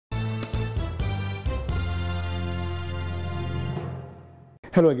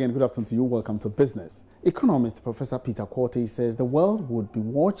Hello again, good afternoon to you. Welcome to Business. Economist Professor Peter Quartey says the world would be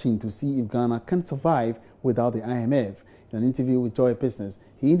watching to see if Ghana can survive without the IMF. In an interview with Joy Business,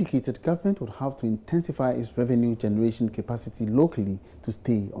 he indicated government would have to intensify its revenue generation capacity locally to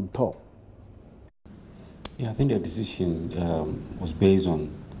stay on top. Yeah, I think the decision was based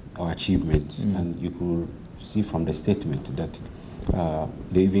on our achievements, and you could see from the statement that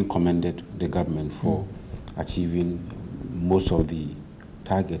they even commended the government for achieving most of the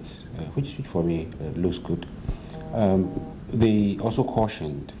targets, which for me looks good. They also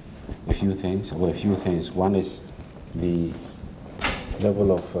cautioned a few things. One is the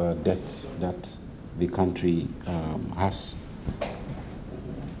level of debt that the country has.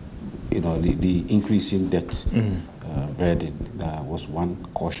 You know, the increasing debt burden was one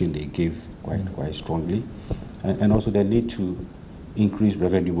caution they gave quite strongly, and also the need to increase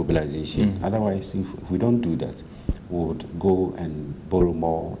revenue mobilization. Otherwise, if we don't do that, we would go and borrow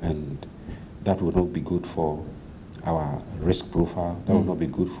more, and that would not be good for our risk profile. That would not be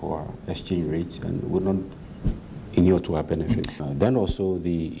good for our exchange rates, and would not inure to our benefit. Then also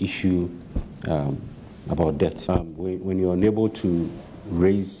the issue about debt. When you're unable to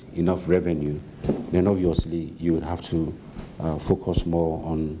raise enough revenue, then obviously you would have to focus more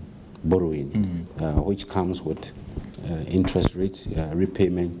on borrowing, which comes with interest rates,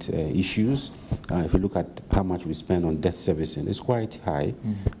 repayment issues. If you look at how much we spend on debt servicing, it's quite high.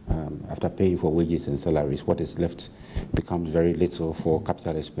 After paying for wages and salaries, what is left becomes very little for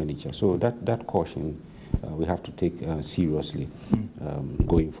capital expenditure. So that caution we have to take seriously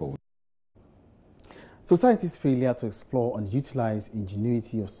going forward. Society's failure to explore and utilize the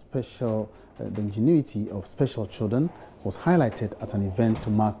ingenuity of special children was highlighted at an event to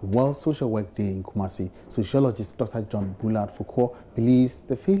mark World Social Work Day in Kumasi. Sociologist Dr. John Bullard Foucault believes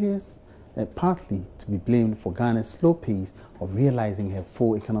the failures are partly to be blamed for Ghana's slow pace of realizing her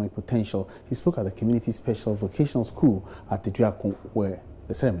full economic potential. He spoke at the Community Special Vocational School at the Duakon, where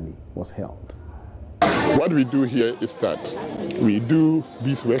the ceremony was held. What we do here is that we do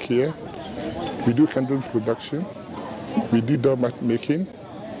beeswax here. We do candles production, we do doormat making,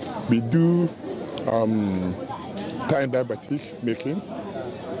 we do tie-and-dye batik making.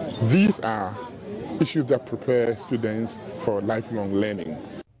 These are issues that prepare students for lifelong learning.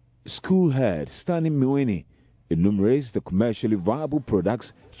 School head Stanley Mweni enumerates the commercially viable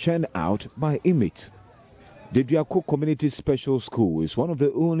products churned out by inmates. The Duakon Community Special School is one of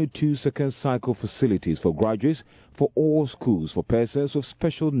the only 2 second cycle facilities for graduates for all schools for persons with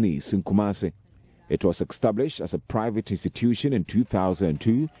special needs in Kumasi. It was established as a private institution in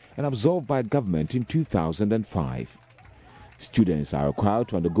 2002 and absorbed by government in 2005. Students are required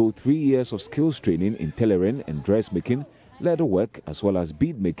to undergo 3 years of skills training in tailoring and dressmaking, leatherwork, as well as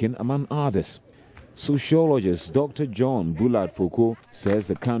bead making, among others. Sociologist Dr. John Bullard Foucault says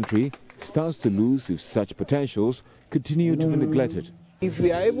the country stands to lose if such potentials continue to be neglected. If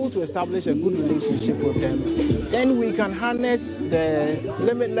we are able to establish a good relationship with them, then we can harness the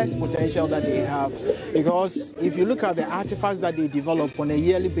limitless potential that they have. Because if you look at the artifacts that they develop on a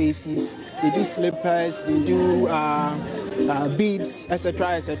yearly basis, they do slippers, they do beads,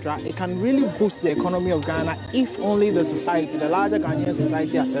 etc., etc. It can really boost the economy of Ghana if only the society, the larger Ghanaian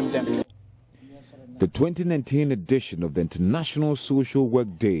society, accept them. The 2019 edition of the International Social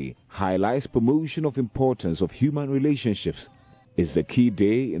Work Day highlights promotion of importance of human relationships. It's the key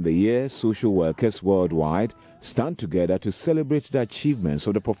day in the year social workers worldwide stand together to celebrate the achievements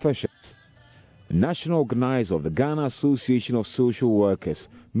of the professions. The national organizer of the Ghana Association of Social Workers,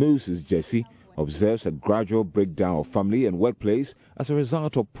 Moses Jesse, observes a gradual breakdown of family and workplace as a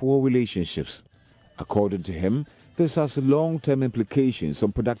result of poor relationships. According to him, this has long-term implications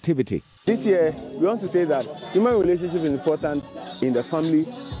on productivity. This year, we want to say that human relationship is important in the family,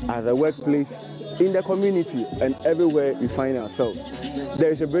 at the workplace, in the community, and everywhere we find ourselves.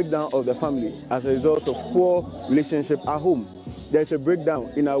 There is a breakdown of the family as a result of poor relationship at home. There is a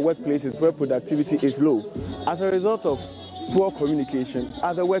breakdown in our workplaces where productivity is low as a result of poor communication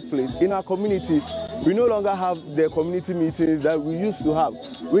at the workplace. In our community, we no longer have the community meetings that we used to have,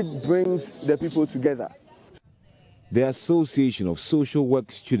 which brings the people together. The Association of Social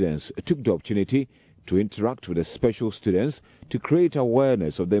Work Students took the opportunity to interact with the special students to create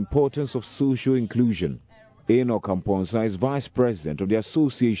awareness of the importance of social inclusion. Enoch Amponsa is vice president of the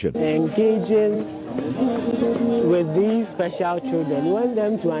association. Engaging with these special children, we want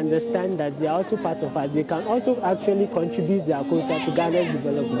them to understand that they are also part of us. They can also actually contribute their quota to Ghana's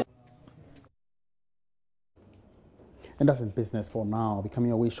development. And that's in business for now. I'll be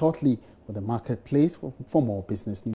coming away shortly with the marketplace for more business news.